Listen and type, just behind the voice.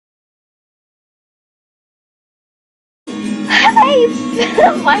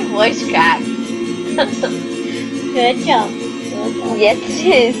Nice! My voice cracked. Good job. Good job. Yes, it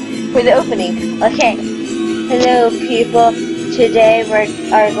is. For the opening. Okay. Hello, people. Today we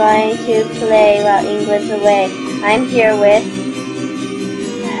are going to play While England's Away. I'm here with...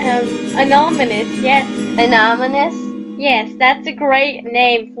 Anonymous, yes. Anonymous? Yes, that's a great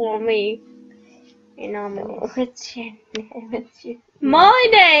name for me. Anonymous. What's your name? My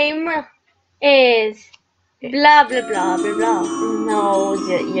name is blah blah blah blah blah. No,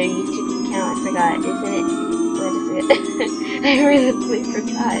 your YouTube account, I forgot, isn't it? What is it? I really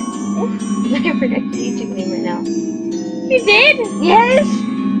forgot. I forgot your YouTube name right now. You did? Yes!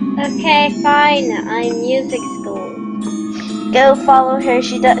 Okay, fine. I'm music school. Go follow her.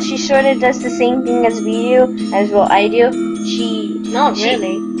 She sort of does the same thing as we do, as well I do. Not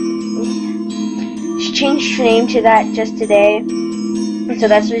really. She changed her name to that just today. So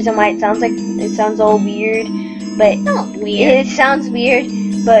that's the reason why it sounds all weird. But Not weird. it sounds weird,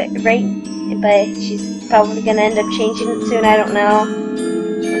 but she's probably gonna end up changing it soon. I don't know.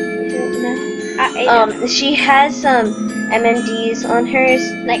 She has some MMDs on hers,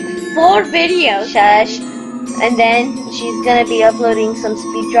 Like 4 videos. shush, and then she's gonna be uploading some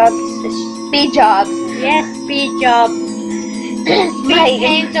speed jobs. Yes, speed job. Speed Right.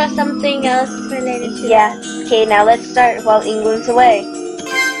 paint or something else related to Yeah. that. Okay, now let's start While England's Away.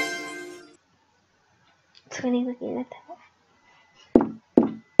 It's funny looking at that.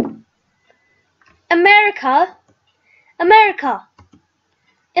 America? America!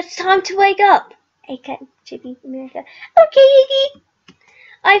 It's time to wake up. I can't chippy America. Okay, Iggy.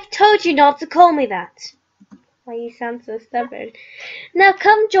 I've told you not to call me that. Why you sound so stubborn. Now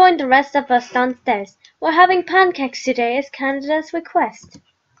come join the rest of us downstairs. We're having pancakes today as Canada's request.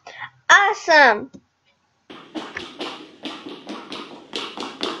 Awesome!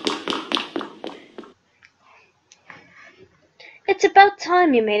 It's about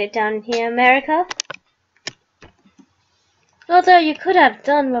time you made it down here, America. Although you could have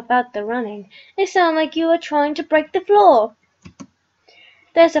done without the running. It sounded like you were trying to break the floor.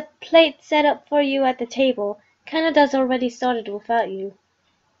 There's a plate set up for you at the table. Canada's already started without you.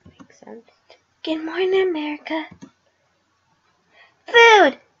 Makes sense. Good morning, America.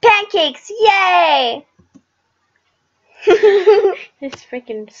 Food! Pancakes! Yay! Just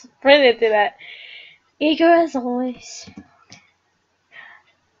freaking sprinted to that. Eager as always.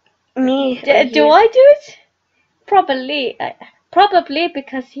 Me. Do I do it? Probably. Probably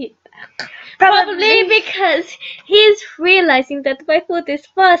because he's realizing that my food is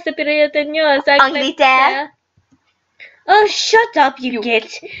far superior than yours. Angleterre. Oh, shut up, you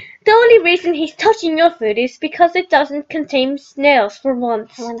git. The only reason he's touching your food is because it doesn't contain snails for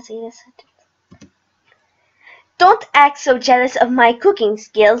once. I want to say this. Don't act so jealous of my cooking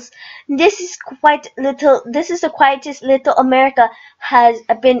skills. This is the quietest little America has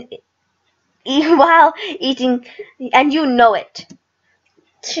been while eating, and you know it.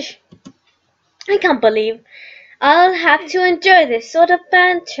 I can't believe I'll have to enjoy this sort of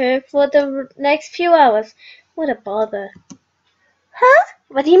banter for the next few hours. What a bother. Huh?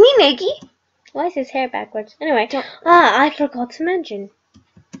 What do you mean, Iggy? Why is his hair backwards? Anyway, I forgot to mention.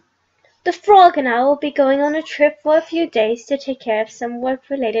 The frog and I will be going on a trip for a few days to take care of some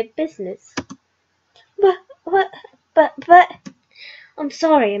work-related business. But... I'm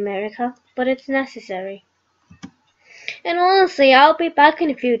sorry, America, but it's necessary. And honestly, I'll be back in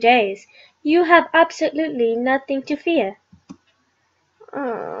a few days. You have absolutely nothing to fear.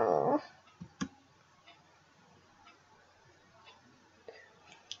 Oh.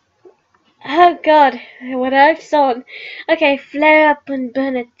 Oh God, what I've sung. Okay, flare up and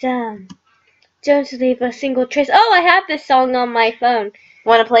burn it down. Don't leave a single trace. Oh, I have this song on my phone.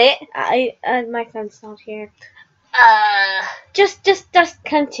 Want to play it? My phone's not here. Just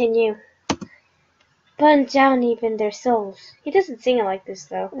continue. Burn down even their souls. He doesn't sing it like this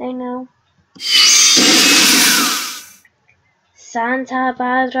though. I know. Santa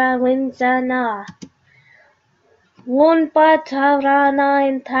Barbara Windsana. One Batarana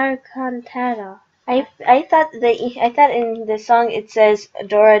in Tarkantara. I thought in the song it says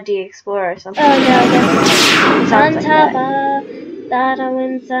Dora the Explorer or something. Oh no, that's Santa Barbara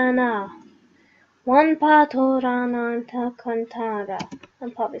Windsana. One Batarana in Tarkantara.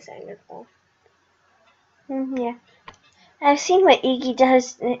 I'm probably saying it wrong. Yeah. I've seen what Iggy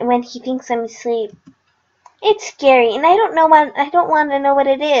does when he thinks I'm asleep. It's scary, and I don't want to know what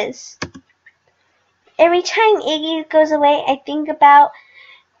it is. Every time Iggy goes away, I think about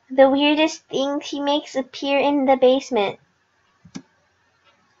the weirdest things he makes appear in the basement. I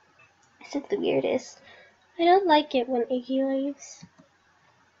said the weirdest. I don't like it when Iggy leaves.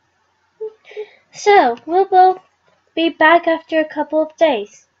 So, we'll both be back after a couple of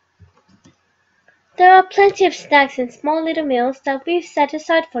days. There are plenty of snacks and small little meals that we've set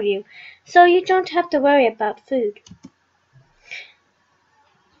aside for you, so you don't have to worry about food.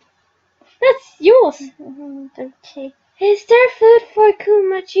 That's yours. Okay. Is there food for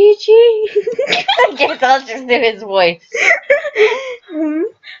Kumachiji? I guess I'll just do his voice.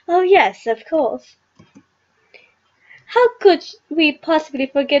 Oh yes, of course. How could we possibly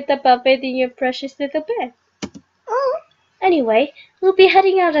forget about bathing your precious little bear? Anyway, we'll be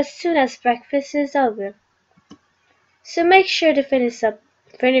heading out as soon as breakfast is over. So make sure to finish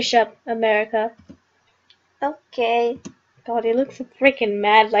up, America. Okay. God, he looks freaking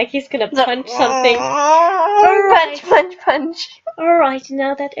mad, like he's gonna punch something. Punch, punch, punch. Alright,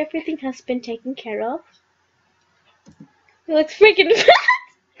 now that everything has been taken care of. He looks freaking fat!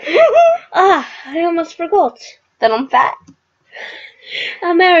 I almost forgot. Then I'm fat.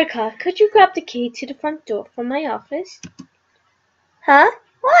 America, could you grab the key to the front door from my office? Huh?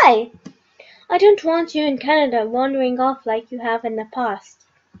 Why? I don't want you in Canada wandering off like you have in the past.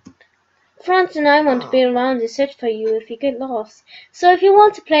 Franz and I want to be around to search for you if you get lost. So if you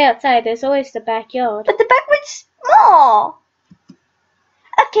want to play outside, there's always the backyard. But the backyard's small.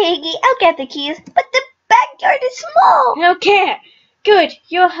 Okay, Iggy, I'll get the keys, but the backyard is small. I don't care. Good.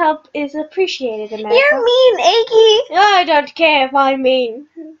 Your help is appreciated, America. You're mean, Iggy. I don't care if I'm mean.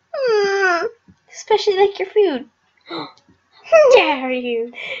 Especially like your food. Dare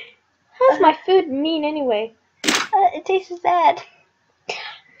you? How's my food mean anyway? It tastes bad.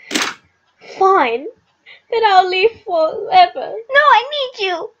 Fine. Then I'll leave forever. No, I need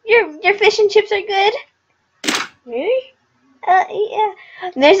you. Your fish and chips are good. Really? Yeah.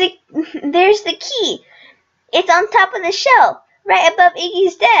 There's the key. It's on top of the shelf, right above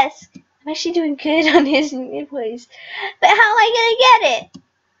Iggy's desk. I'm actually doing good on his voice. But how am I gonna get it?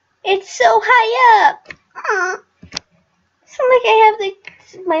 It's so high up. It's not like I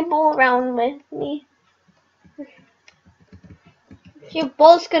have my bowl around with me. Your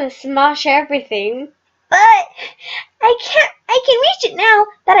bowl's gonna smash everything. But I can reach it now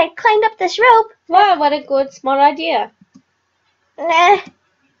that I climbed up this rope. Wow, what a good, smart idea. Got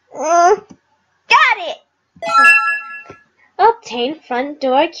it. Obtain front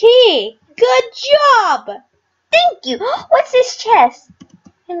door key. Good job. Thank you. What's this chest?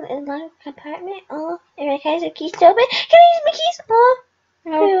 In my compartment. Oh, and my keys are keys to open. Can I use my keys? Oh,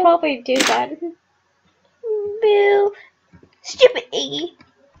 I'll probably do that. boo. Stupid Iggy.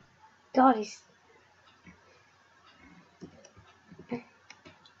 God, he's...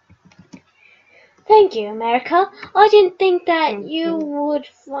 Thank you, America. I didn't think that you would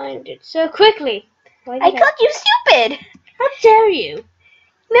find it so quickly. I called you stupid. How dare you?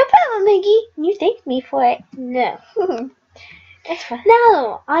 No problem, Iggy. You thanked me for it. No. That's fine.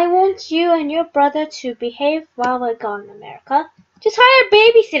 No, I want you and your brother to behave while we're gone, America. Just hire a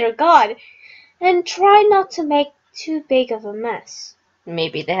babysitter, God. And try not to make too big of a mess.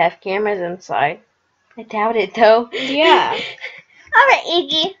 Maybe they have cameras inside. I doubt it, though. Yeah. Alright,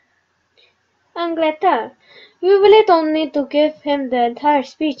 Iggy. Angleta, you really don't need to give him the entire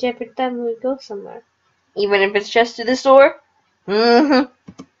speech every time we go somewhere. Even if it's just to the store? Mm-hmm.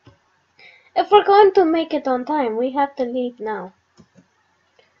 If we're going to make it on time, we have to leave now.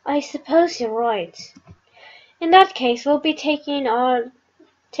 I suppose you're right. In that case, we'll be taking our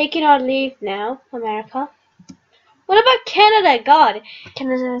leave now, America. What about Canada, God?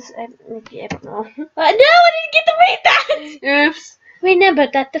 Canada's, maybe, I don't know. No, I didn't get to read that! Oops. Remember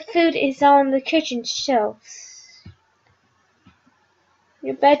that the food is on the kitchen shelves.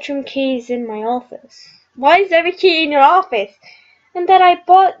 Your bedroom key is in my office. Why is every key in your office? And that I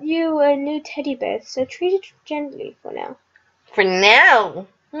bought you a new teddy bear, so treat it gently for now. For now?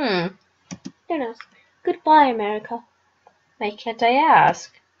 Don't ask. Goodbye, America. Why can't I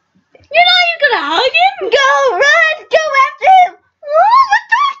ask? You're not even gonna hug him? Go, run! Go after him!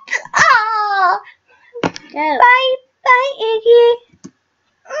 Oh, Go. bye, bye, Iggy.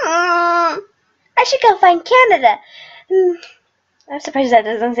 I should go find Canada. I'm surprised that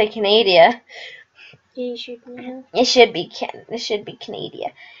doesn't say Canada. You should know. It should be Canada.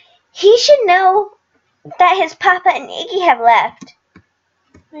 He should know that his papa and Iggy have left.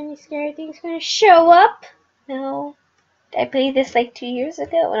 Any scary things gonna show up? No. I played this like 2 years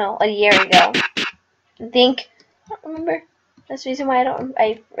ago. No, a year ago. I think. I don't remember. That's the reason why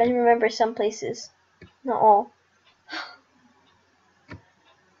I remember some places. Not all.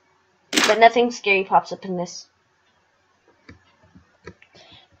 But nothing scary pops up in this.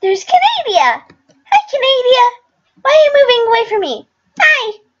 There's Canada! Hi, Canada! Why are you moving away from me?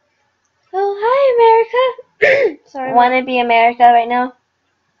 Hi! Oh, hi, America. Sorry. Wanna be America right now?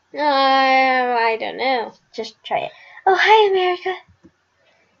 I don't know. Just try it. Oh, hi, America.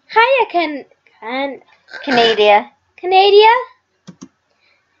 Hiya, Canada. Canada?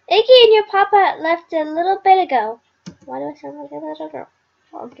 Iggy and your papa left a little bit ago. Why do I sound like a little girl?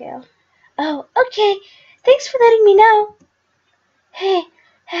 Okay. Oh, okay. Thanks for letting me know. Hey,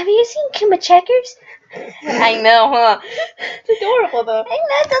 have you seen Kuma Checkers? I know, huh? It's adorable, though. I know,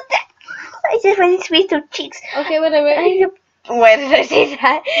 I just want to squeeze those cheeks. Okay, whatever. Why did I say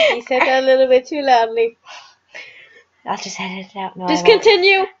that? You said that a little bit too loudly. I'll just edit it out. No, Just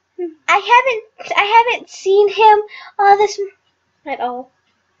continue. I haven't seen him all this At all.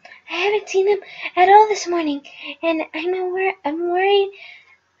 I haven't seen him at all this morning, and I'm worried. I'm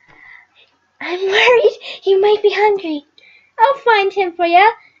worried he might be hungry. I'll find him for ya,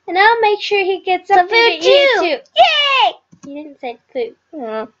 and I'll make sure he gets something to eat too. Yay! You didn't say food.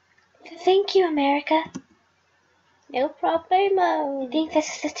 Thank you, America. No problemo. I think this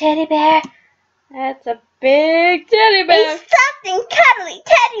is the teddy bear. That's a big teddy bear. A soft and cuddly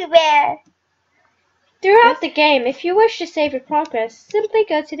teddy bear. Throughout the game, if you wish to save your progress, simply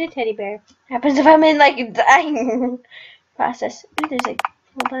go to the teddy bear. Happens if I'm in like a dying process. Ooh, there's a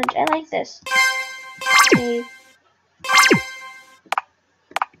whole bunch. I like this. Okay.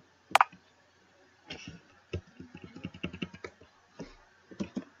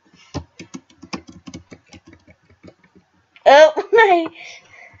 Oh my!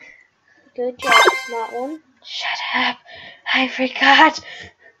 Good job, smart one. Shut up! I forgot.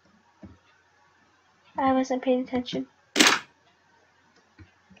 I wasn't paying attention.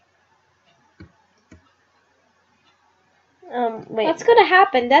 Wait. What's gonna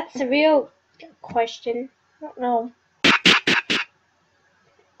happen? That's the real question. I don't know.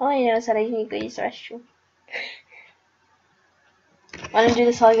 All I know is that I need to go use the restroom. Want to do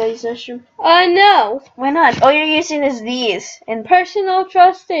this while I go use the restroom? No. Why not? All you're using is these. And Personal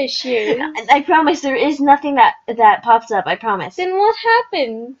trust issues. I promise there is nothing that pops up. I promise. Then what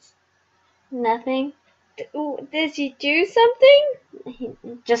happens? Nothing. Does he do something?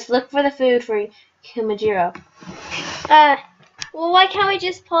 Just look for the food for Kumajiro. Well, why can't we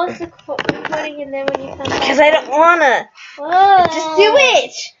just pause the recording and then when you come back? Because I don't wanna. Just do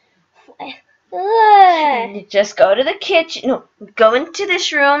it. Just go to the kitchen. No, go into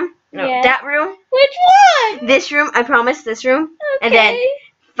this room. No, Yeah. that room. Which one? This room. I promise. This room. Okay. And then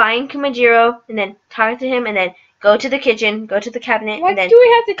find Kumajiro, and then talk to him, and then go to the kitchen, go to the cabinet, Why and then do we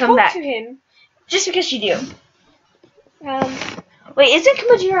have to come talk back. to him? Just because you do. Wait, isn't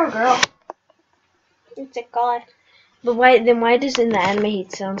Kumajiro a girl? It's a guy. But why does in the anime he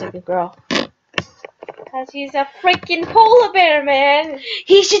sounds like a girl? Because he's a freaking polar bear, man.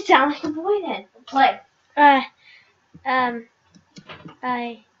 He should sound like a boy then. Play.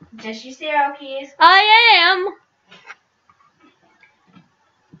 Just use the arrow keys. I am.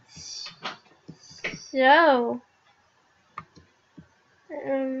 So.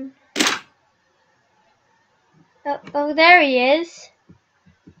 Oh, there he is.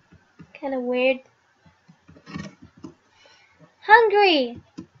 Kind of weird. Hungry.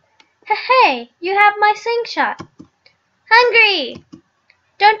 Hey, you have my slingshot. Hungry.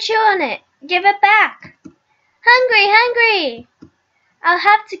 Don't chew on it. Give it back. Hungry. I'll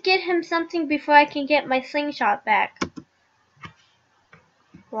have to get him something before I can get my slingshot back.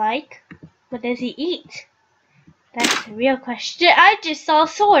 Like? What does he eat? That's the real question. I just saw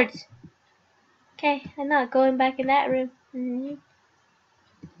swords. Okay, I'm not going back in that room.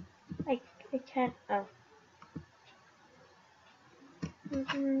 I can't. Oh.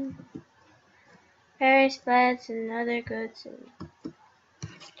 Various plants and other goods.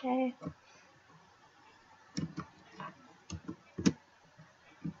 Okay.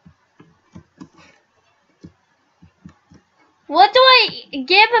 What do I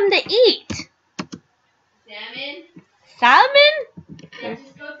give him to eat? Salmon? Salmon? Yeah,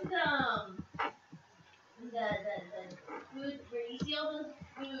 just go to the food where you see all those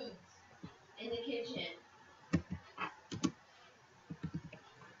foods in the kitchen.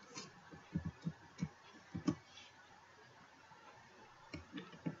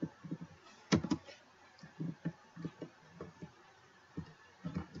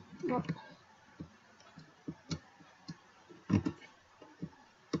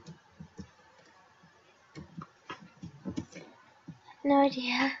 No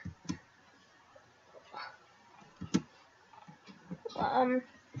idea.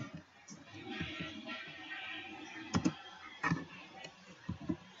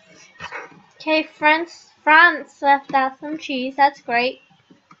 Okay, France left out some cheese. That's great.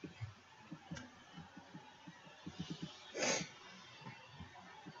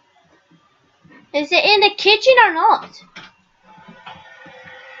 Is it in the kitchen or not?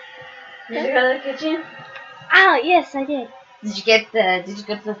 Did you go to the kitchen? Oh, yes, I did. Did you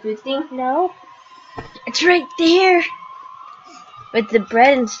go to the food thing? No. It's right there. With the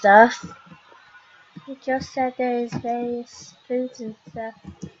bread and stuff. It just said there is various foods and stuff.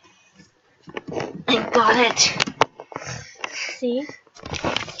 I got it. See?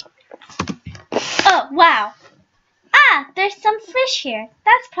 Oh, wow. Ah, there's some fish here.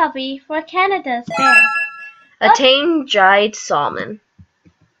 That's probably for Canada's bear. A tame dried salmon.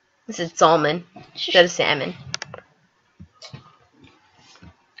 This is salmon instead of salmon.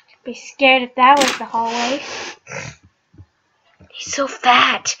 Be scared if that was the hallway. He's so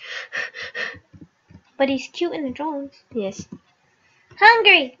fat. But he's cute in the drawings. Yes.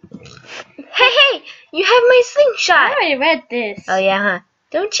 Hungry. Hey, you have my I slingshot. already read this. Oh yeah, huh?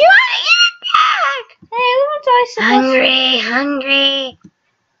 Don't you want to eat it back? Hey, what was I supposed Hungry.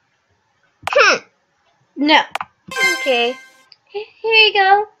 No. Okay. Here you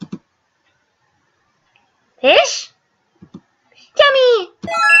go. Fish? Yummy.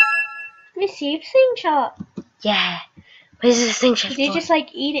 Receive slingshot. Yeah. What is this slingshot Did you for? just like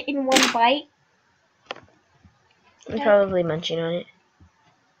eat it in one bite? I'm probably munching on it.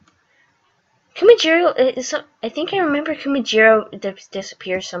 Kumajiro, I think I remember Kumajiro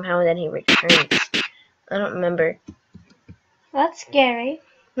disappears somehow and then he returns. I don't remember. That's scary.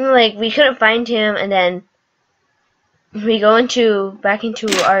 Like, we couldn't find him and then we go back into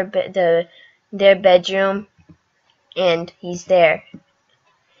our their bedroom and he's there.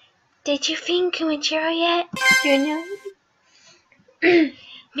 Did you find Kumajiro yet? Junior.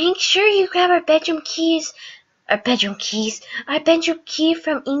 Make sure you grab our bedroom keys. Our bedroom key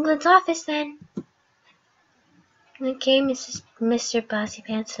from England's office then. Okay, Mr. Bossy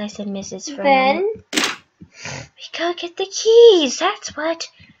Pants, and I said Mrs. for a moment. We gotta get the keys, that's what.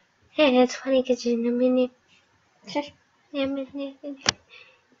 And it's funny because in a minute.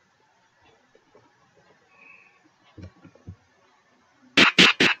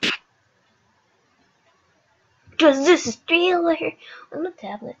 Because this is thriller. Where's my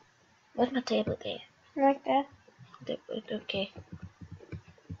tablet? Where's my tablet there? Like that. Okay.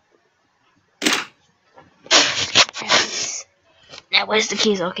 Now where's the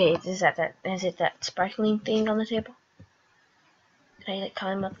keys? Okay, is it that sparkling thing on the table? Can I like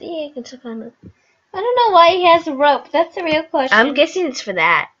climb up? Yeah, I can still climb up. I don't know why he has a rope. That's the real question. I'm guessing it's for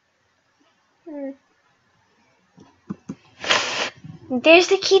that. There's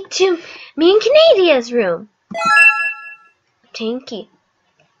the key to me and Canadia's room. Obtain key.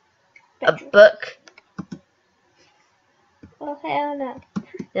 A book. Oh, hell no.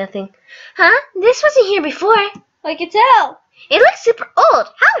 Nothing. Huh? This wasn't here before. I can tell. It looks super old.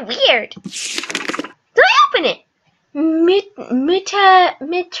 How weird. Let me open it.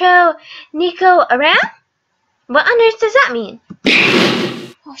 Metro Nico around? What on earth does that mean?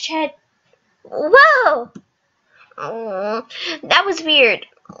 Oh, shit. Whoa! Oh, that was weird.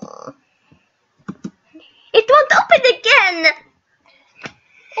 It won't open again!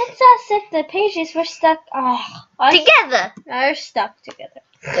 It's as if the pages were stuck. Together! They're stuck together.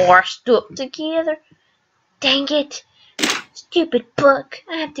 Or stuck together. Dang it. Stupid book.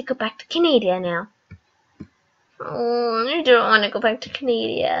 I have to go back to Canada now. Oh, I don't want to go back to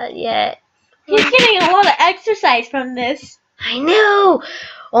Canada yet. He's getting a lot of exercise from this. I know!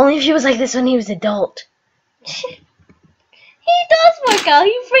 Only if he was like this when he was adult. He does work out.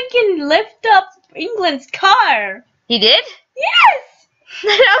 He freaking lifted up England's car. He did? Yes!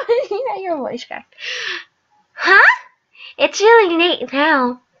 Your voice cracked. Huh? It's really late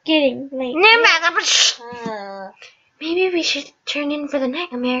now. Getting late. Maybe we should turn in for the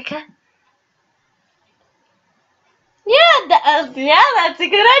night, America. Yeah, that's a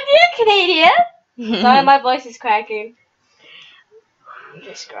good idea, Canada. Sorry, my voice is cracking. I'm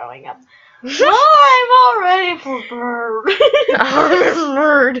just growing up. I'm all ready for bird.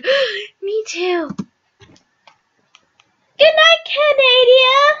 Bird. Me too. Good night,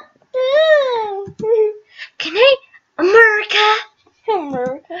 Canada. Good night, America.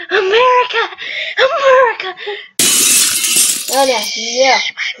 America. Oh yeah.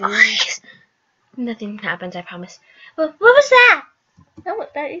 My voice. Nothing happens, I promise. What was that? No,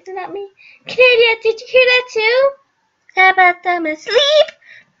 that isn't that me. Canada, did you hear that too? How about them asleep?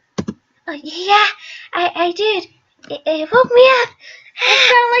 Oh yeah, I did. It woke me up. It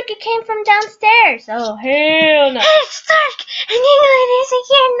sounded like it came from downstairs. Oh, hell no. Hey, it's dark, and England isn't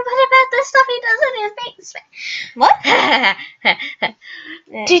here. And what about the stuff he does in his face? What?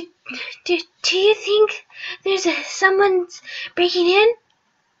 Do you think there's someone's breaking in?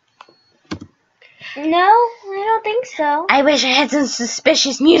 No, I don't think so. I wish I had some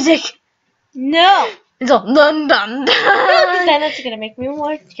suspicious music. No. It's all dun dun dun. Then it's gonna make me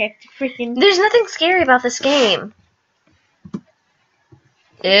more scared to freaking. There's nothing scary about this game.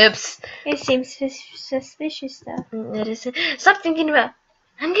 Oops. It seems suspicious though. It is. Stop thinking about.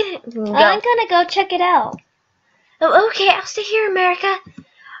 I'm gonna go. I'm gonna go check it out. Oh, okay. I'll stay here, America.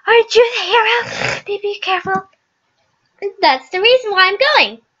 Aren't you the hero? Be careful. That's the reason why I'm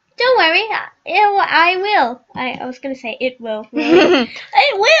going. Don't worry, I will. I was gonna say it will. Really.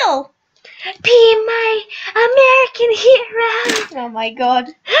 It will. Be my American hero. Oh my god.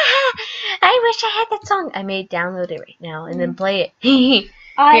 I wish I had that song. I may download it right now and then play it. Here,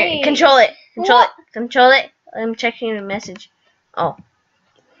 control it. Control What? it. Control it. I'm checking the message. Oh.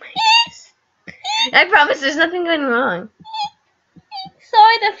 I promise there's nothing going wrong.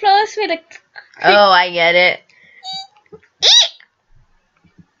 Sorry, the floor is really. Oh, I get it.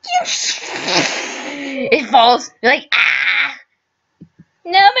 It falls. You're like, ah.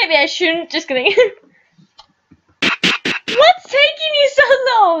 No, maybe I shouldn't. Just kidding. What's taking you so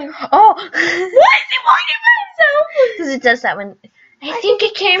long? Oh. Why is it walking by itself? Because it does that when. I think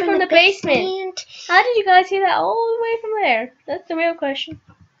it came from the basement. How did you guys hear that all the way from there? That's the real question.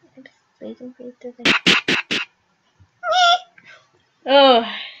 I'm just waiting for you to. Oh.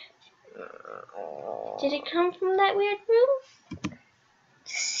 Did it come from that weird room?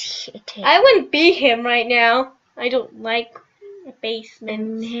 I wouldn't be him right now. I don't like the basement.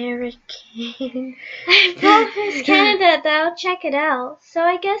 American. I promised Canada that I'll check it out, so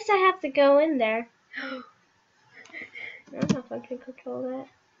I guess I have to go in there. I don't know if I can control that.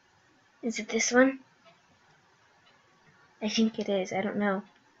 Is it this one? I think it is. I don't know.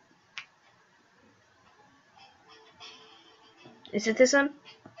 Is it this one?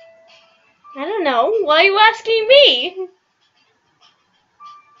 I don't know. Why are you asking me?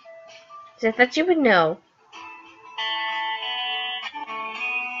 'Cause I thought you would know.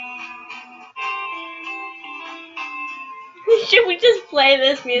 Should we just play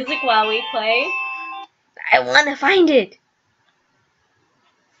this music while we play? I want to find it.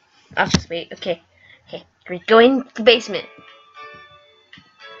 I'll just wait. Okay. Okay. We're going to the basement.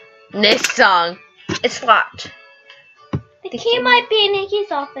 This song. It's locked. The key might be in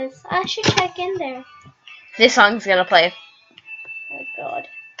Iggy's office. I should check in there. This song's gonna play. Oh god.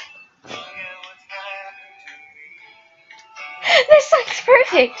 This song's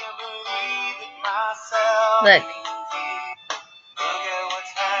perfect. Look.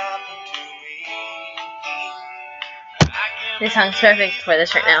 This song's perfect for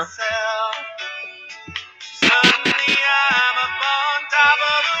this right now.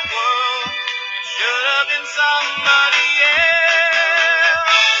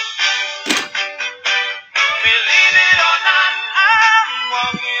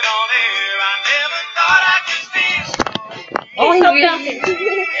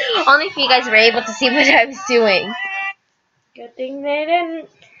 Only if you guys were able to see what I was doing. Good thing they didn't.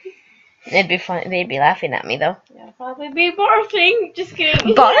 It'd be fun. They'd be laughing at me though. They'll probably be barfing. Just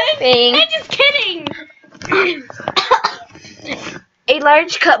kidding. Barfing. I'm just kidding. A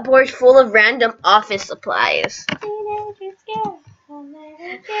large cupboard full of random office supplies.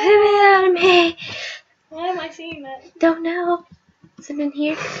 Why am I seeing that? Don't know. Is it in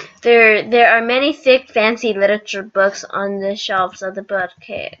here? There are many thick, fancy literature books on the shelves of the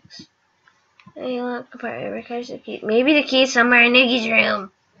bookcase. Hey, look, requires the key. Maybe the key is somewhere in Iggy's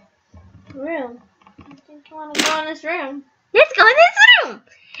room. Room? I think you want to go in this room. Let's go in this room!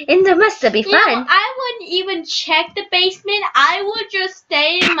 And there must be You fun. know, I wouldn't even check the basement. I would just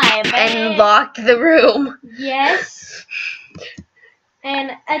stay in my bed. And lock the room. Yes.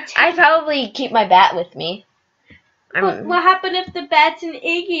 And I'd probably keep my bat with me. what happened if the bat's in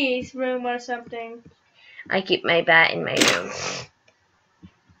Iggy's room or something? I keep my bat in my room.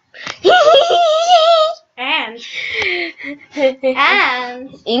 And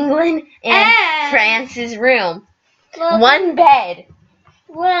England and France's room. well, One bed.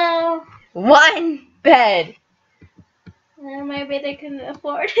 well, One bed. maybe they couldn't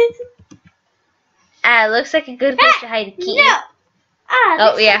afford it. Ah, looks like a good place to hide a key. No.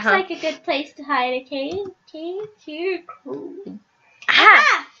 Oh, This yeah, looks huh? like a good place to hide a key. Key, cool.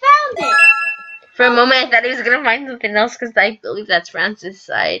 Ah! Found it. For a moment, I thought he was gonna find something else because I believe that's France's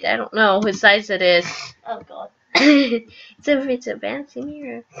side. I don't know whose side it is. Oh god. It's a fancy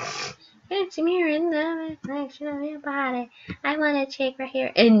mirror. Fancy mirror in the reflection of your body. I want to check right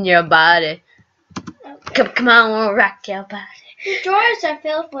here in your body. Okay. Come on, we'll rock your body. The drawers are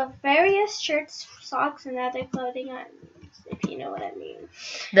filled with various shirts, socks, and other clothing items, if you know what I mean.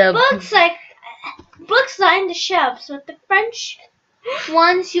 The Books line the shelves, with the French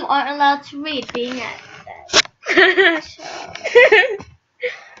ones you aren't allowed to read being at that.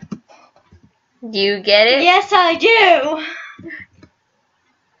 Do you get it? Yes, I do.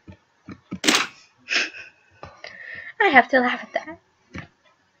 I have to laugh at that.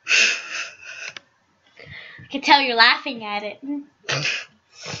 I can tell you're laughing at it.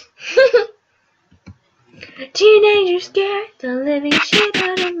 Teenagers scared the living shit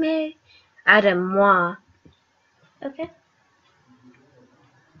out of me. Out of moi. Okay.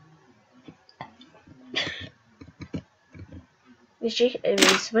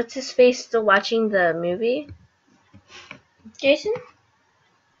 What's his face still watching the movie? Jason?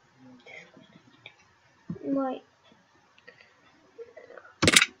 What?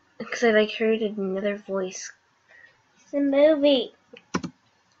 Because I heard another voice. It's a movie.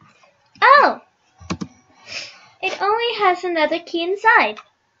 Oh! It only has another key inside.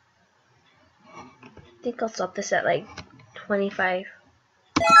 I think I'll stop this at 25.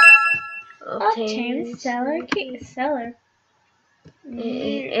 Obtain cellar key. Cellar.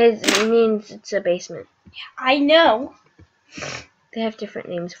 It means it's a basement. I know. They have different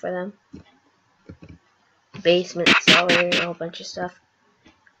names for them. Basement, cellar, a whole bunch of stuff.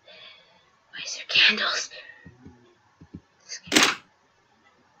 Why is there candles? It's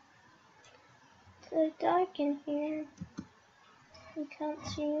so dark in here. I can't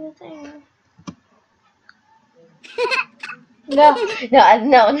see you there. No,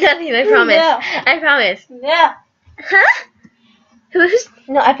 nothing. I promise. No. I promise. No. Huh? Who's?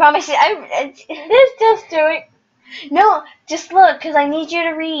 No, I promise you. Let's just do it. No, just look, because I need you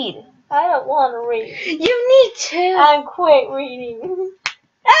to read. I don't want to read. You need to. I'm quit reading.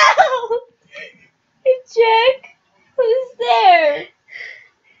 Ow! Jack, who's there?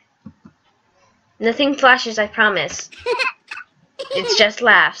 Nothing flashes, I promise. It's just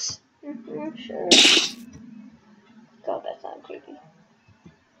laughs. Sure. God, that sounds creepy.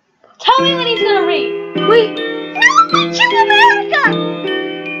 Tell me when he's gonna read. Wait. No! Kill America!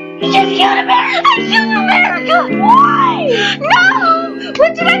 You just killed America! I killed America! Why? No!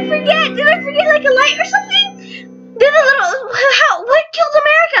 What did I forget? Did I forget a light or something? Did the little... What killed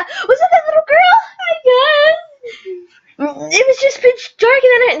America? Was it that little girl? I guess. It was just pitch dark,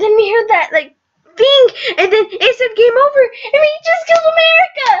 and then we heard that thing, and then it said game over, and we just killed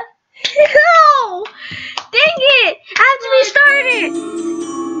America. No! Dang it! I have to restart it.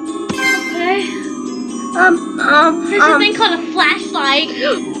 Okay. There's a thing called a flashlight.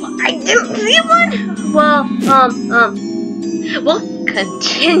 I didn't see one. Well, we'll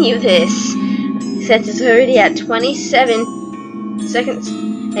continue this since it's already at 27 seconds,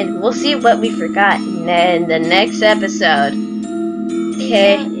 and we'll see what we forgot in the next episode.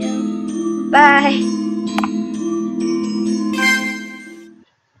 Okay. Bye.